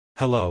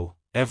Hello,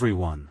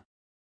 everyone.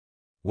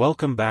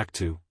 Welcome back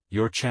to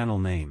your channel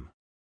name.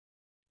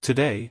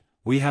 Today,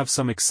 we have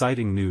some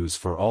exciting news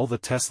for all the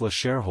Tesla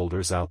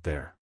shareholders out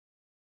there.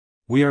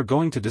 We are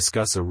going to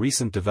discuss a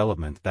recent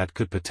development that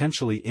could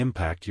potentially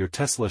impact your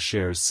Tesla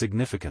shares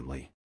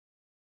significantly.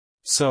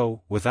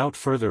 So, without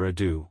further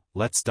ado,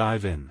 let's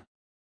dive in.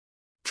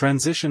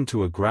 Transition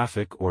to a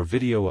graphic or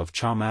video of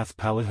Chamath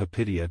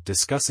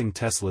discussing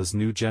Tesla's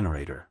new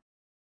generator.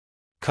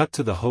 Cut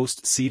to the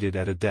host seated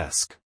at a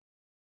desk.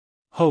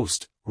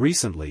 Host: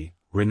 recently,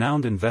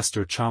 renowned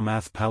investor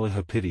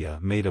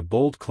Chamath made a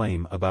bold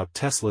claim about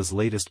Tesla's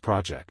latest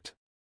project.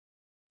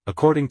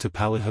 According to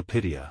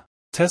Palihapitiya,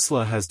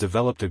 Tesla has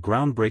developed a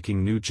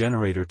groundbreaking new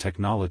generator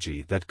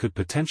technology that could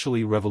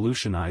potentially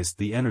revolutionize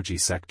the energy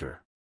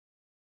sector.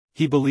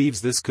 He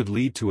believes this could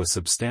lead to a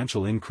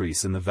substantial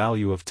increase in the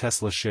value of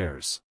Tesla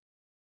shares.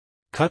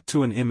 Cut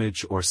to an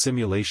image or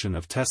simulation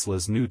of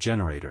Tesla's new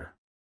generator.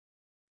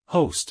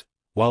 Host: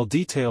 while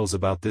details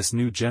about this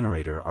new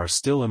generator are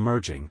still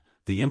emerging,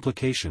 the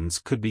implications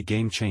could be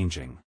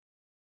game-changing.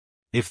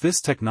 If this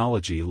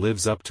technology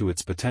lives up to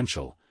its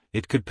potential,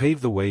 it could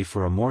pave the way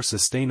for a more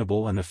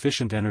sustainable and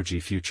efficient energy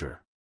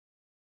future.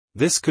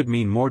 This could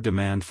mean more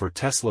demand for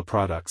Tesla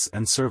products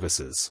and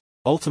services,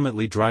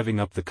 ultimately driving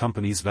up the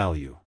company's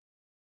value.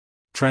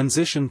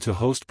 Transition to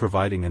host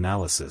providing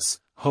analysis.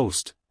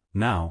 Host: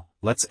 now,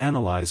 let's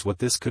analyze what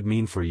this could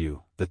mean for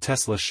you, the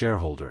Tesla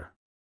shareholder.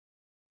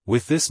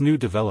 With this new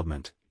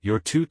development, your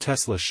 2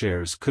 Tesla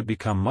shares could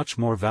become much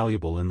more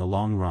valuable in the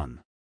long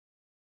run.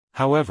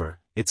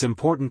 However, it's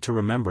important to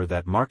remember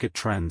that market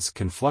trends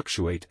can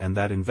fluctuate and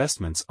that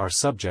investments are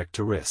subject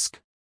to risk.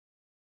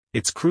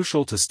 It's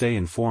crucial to stay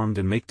informed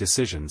and make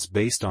decisions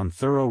based on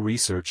thorough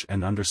research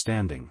and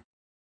understanding.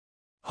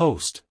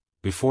 Host: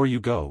 before you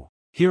go,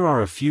 here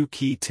are a few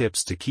key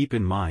tips to keep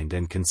in mind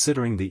and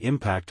considering the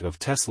impact of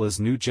Tesla's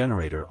new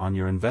generator on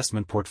your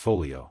investment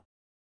portfolio.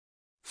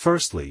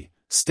 Firstly,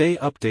 stay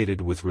updated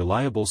with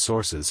reliable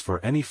sources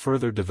for any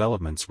further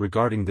developments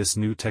regarding this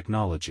new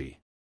technology.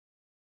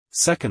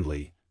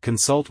 Secondly,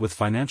 consult with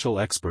financial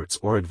experts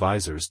or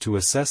advisors to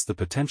assess the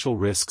potential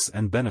risks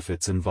and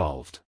benefits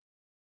involved.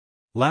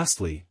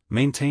 Lastly,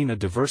 maintain a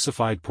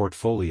diversified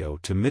portfolio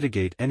to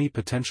mitigate any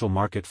potential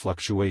market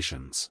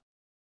fluctuations.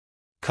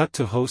 Cut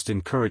to host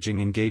encouraging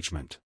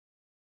engagement.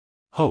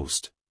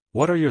 Host: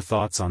 what are your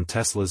thoughts on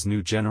Tesla's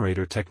new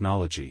generator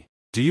technology?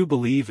 Do you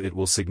believe it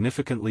will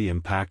significantly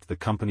impact the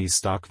company's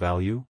stock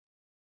value?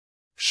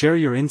 Share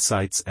your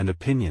insights and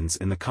opinions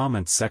in the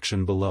comments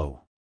section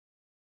below.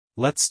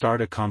 Let's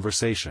start a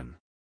conversation.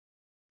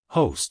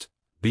 Host: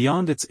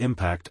 beyond its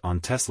impact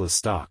on Tesla's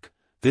stock,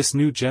 this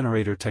new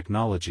generator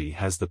technology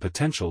has the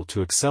potential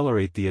to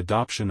accelerate the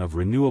adoption of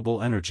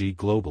renewable energy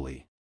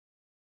globally.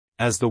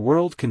 As the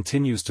world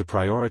continues to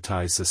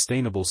prioritize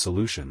sustainable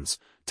solutions,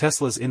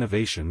 Tesla's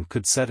innovation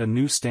could set a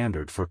new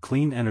standard for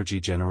clean energy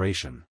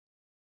generation.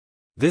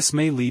 This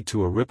may lead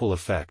to a ripple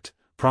effect,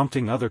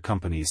 prompting other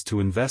companies to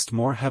invest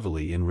more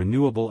heavily in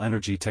renewable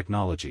energy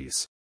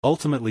technologies,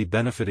 ultimately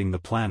benefiting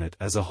the planet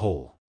as a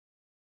whole.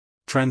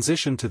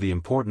 Transition to the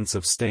importance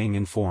of staying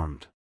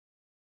informed.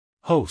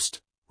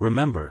 Host: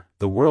 remember,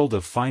 the world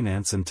of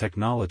finance and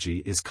technology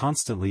is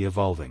constantly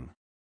evolving.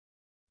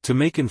 To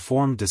make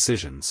informed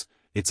decisions,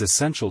 it's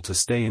essential to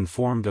stay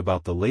informed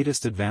about the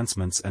latest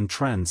advancements and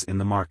trends in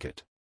the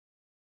market.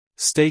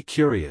 Stay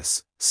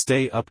curious,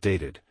 stay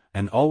updated,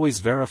 and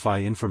always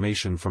verify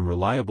information from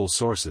reliable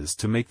sources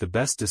to make the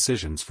best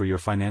decisions for your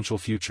financial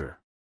future.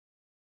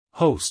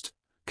 Host: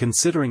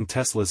 considering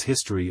Tesla's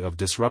history of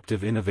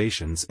disruptive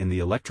innovations in the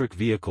electric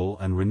vehicle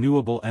and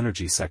renewable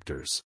energy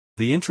sectors,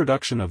 the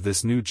introduction of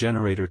this new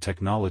generator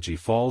technology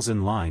falls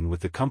in line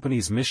with the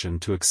company's mission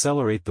to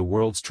accelerate the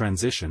world's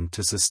transition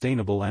to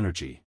sustainable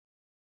energy.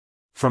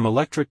 From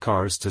electric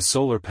cars to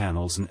solar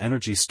panels and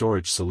energy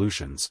storage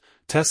solutions,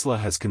 Tesla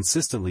has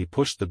consistently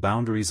pushed the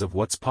boundaries of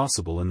what's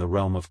possible in the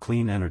realm of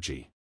clean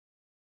energy.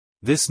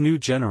 This new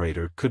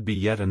generator could be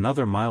yet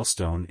another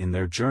milestone in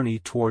their journey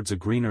towards a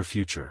greener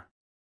future.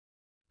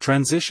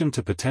 Transition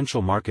to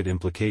potential market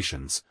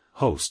implications.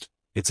 Host: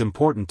 it's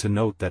important to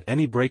note that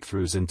any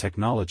breakthroughs in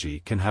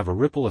technology can have a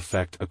ripple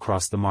effect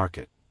across the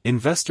market.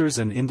 Investors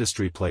and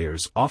industry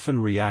players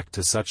often react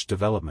to such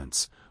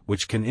developments,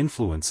 which can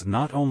influence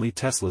not only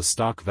Tesla's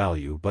stock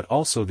value but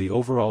also the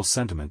overall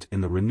sentiment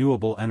in the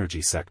renewable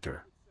energy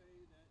sector.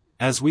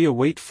 As we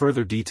await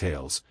further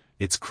details,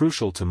 it's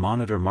crucial to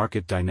monitor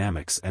market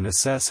dynamics and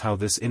assess how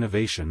this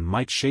innovation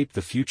might shape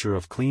the future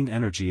of clean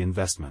energy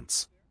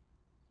investments.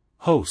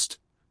 Host: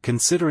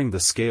 considering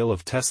the scale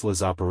of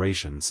Tesla's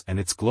operations and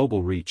its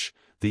global reach,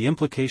 the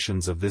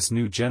implications of this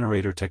new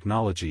generator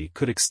technology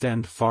could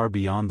extend far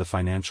beyond the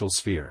financial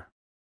sphere.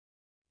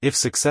 If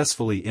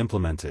successfully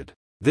implemented,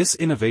 this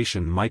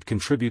innovation might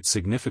contribute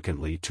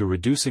significantly to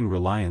reducing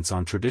reliance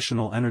on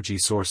traditional energy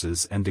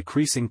sources and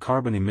decreasing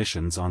carbon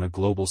emissions on a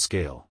global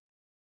scale.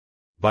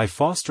 By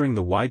fostering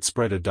the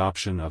widespread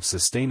adoption of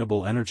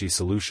sustainable energy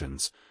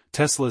solutions,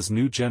 Tesla's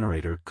new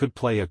generator could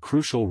play a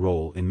crucial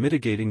role in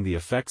mitigating the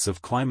effects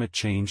of climate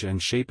change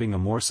and shaping a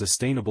more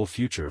sustainable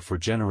future for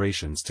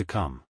generations to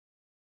come.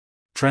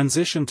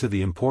 Transition to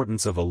the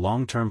importance of a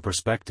long-term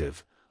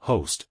perspective.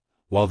 Host: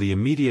 while the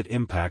immediate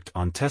impact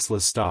on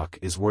Tesla's stock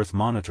is worth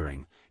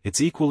monitoring,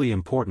 it's equally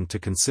important to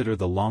consider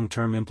the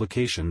long-term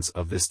implications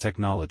of this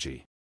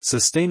technology.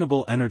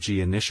 Sustainable energy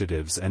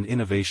initiatives and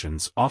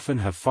innovations often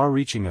have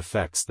far-reaching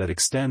effects that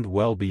extend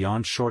well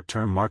beyond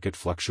short-term market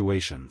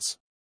fluctuations.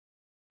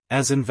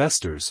 As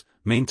investors,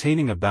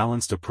 maintaining a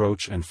balanced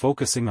approach and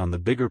focusing on the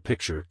bigger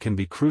picture can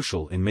be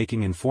crucial in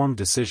making informed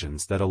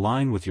decisions that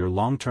align with your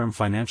long-term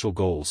financial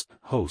goals.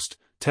 Host: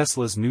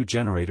 Tesla's new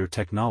generator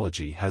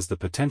technology has the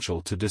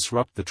potential to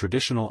disrupt the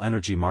traditional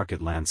energy market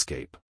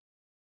landscape.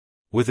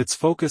 With its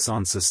focus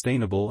on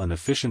sustainable and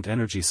efficient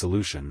energy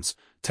solutions,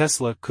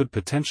 Tesla could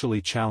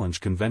potentially challenge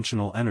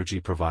conventional energy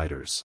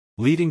providers,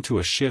 leading to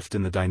a shift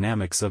in the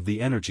dynamics of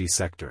the energy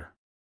sector.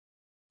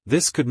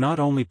 This could not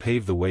only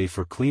pave the way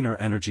for cleaner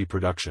energy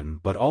production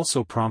but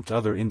also prompt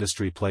other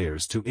industry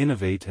players to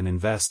innovate and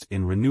invest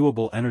in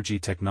renewable energy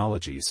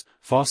technologies,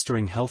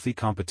 fostering healthy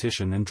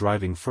competition and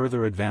driving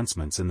further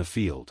advancements in the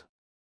field.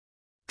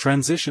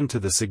 Transition to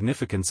the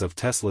significance of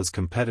Tesla's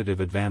competitive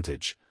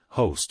advantage.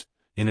 Host: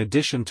 in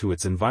addition to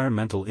its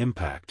environmental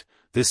impact,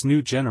 this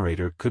new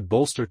generator could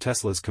bolster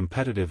Tesla's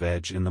competitive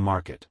edge in the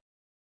market.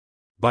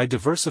 By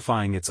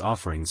diversifying its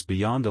offerings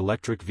beyond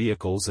electric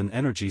vehicles and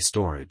energy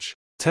storage,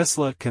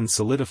 Tesla can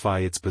solidify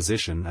its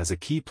position as a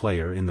key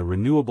player in the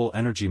renewable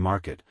energy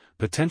market,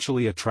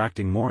 potentially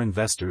attracting more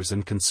investors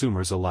and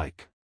consumers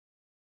alike.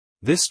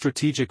 This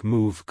strategic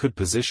move could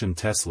position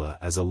Tesla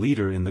as a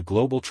leader in the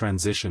global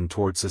transition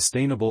toward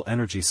sustainable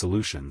energy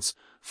solutions,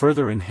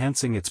 further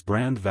enhancing its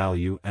brand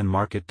value and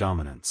market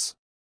dominance.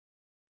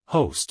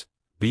 Host: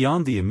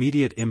 beyond the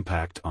immediate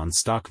impact on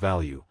stock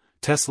value,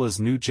 Tesla's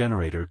new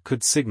generator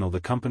could signal the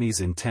company's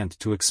intent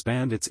to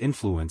expand its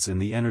influence in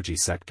the energy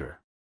sector.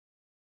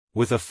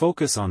 With a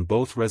focus on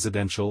both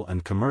residential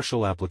and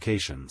commercial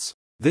applications,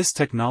 this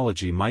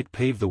technology might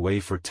pave the way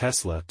for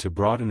Tesla to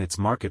broaden its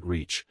market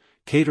reach,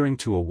 catering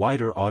to a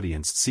wider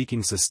audience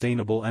seeking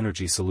sustainable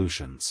energy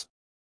solutions.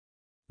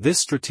 This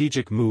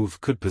strategic move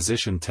could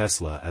position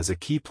Tesla as a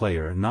key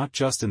player not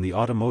just in the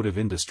automotive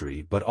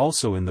industry but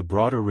also in the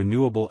broader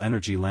renewable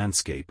energy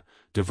landscape,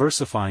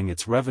 diversifying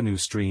its revenue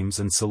streams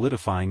and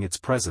solidifying its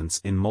presence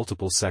in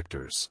multiple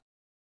sectors.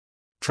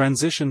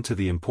 Transition to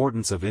the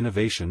importance of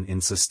innovation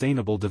in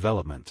sustainable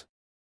development.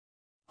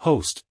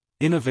 Host: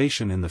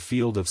 innovation in the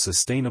field of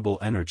sustainable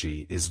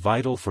energy is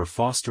vital for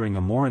fostering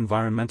a more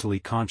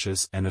environmentally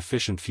conscious and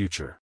efficient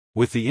future.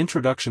 With the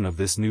introduction of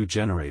this new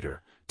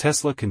generator,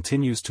 Tesla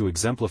continues to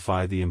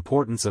exemplify the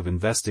importance of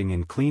investing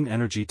in clean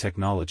energy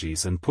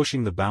technologies and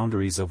pushing the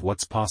boundaries of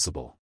what's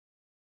possible.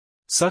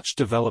 Such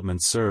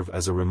developments serve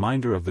as a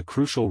reminder of the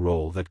crucial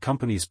role that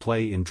companies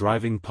play in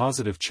driving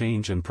positive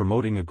change and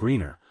promoting a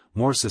greener,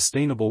 more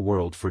sustainable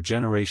world for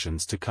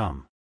generations to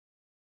come.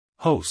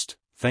 Host: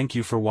 thank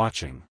you for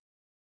watching.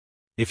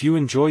 If you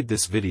enjoyed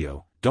this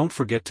video, don't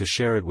forget to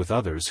share it with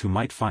others who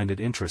might find it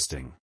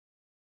interesting.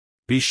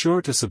 Be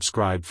sure to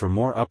subscribe for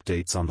more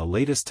updates on the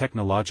latest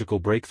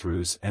technological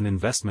breakthroughs and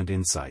investment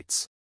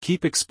insights.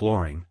 Keep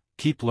exploring,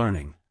 keep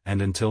learning,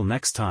 and until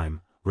next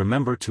time,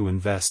 remember to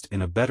invest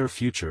in a better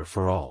future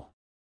for all.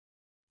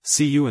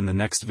 See you in the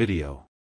next video.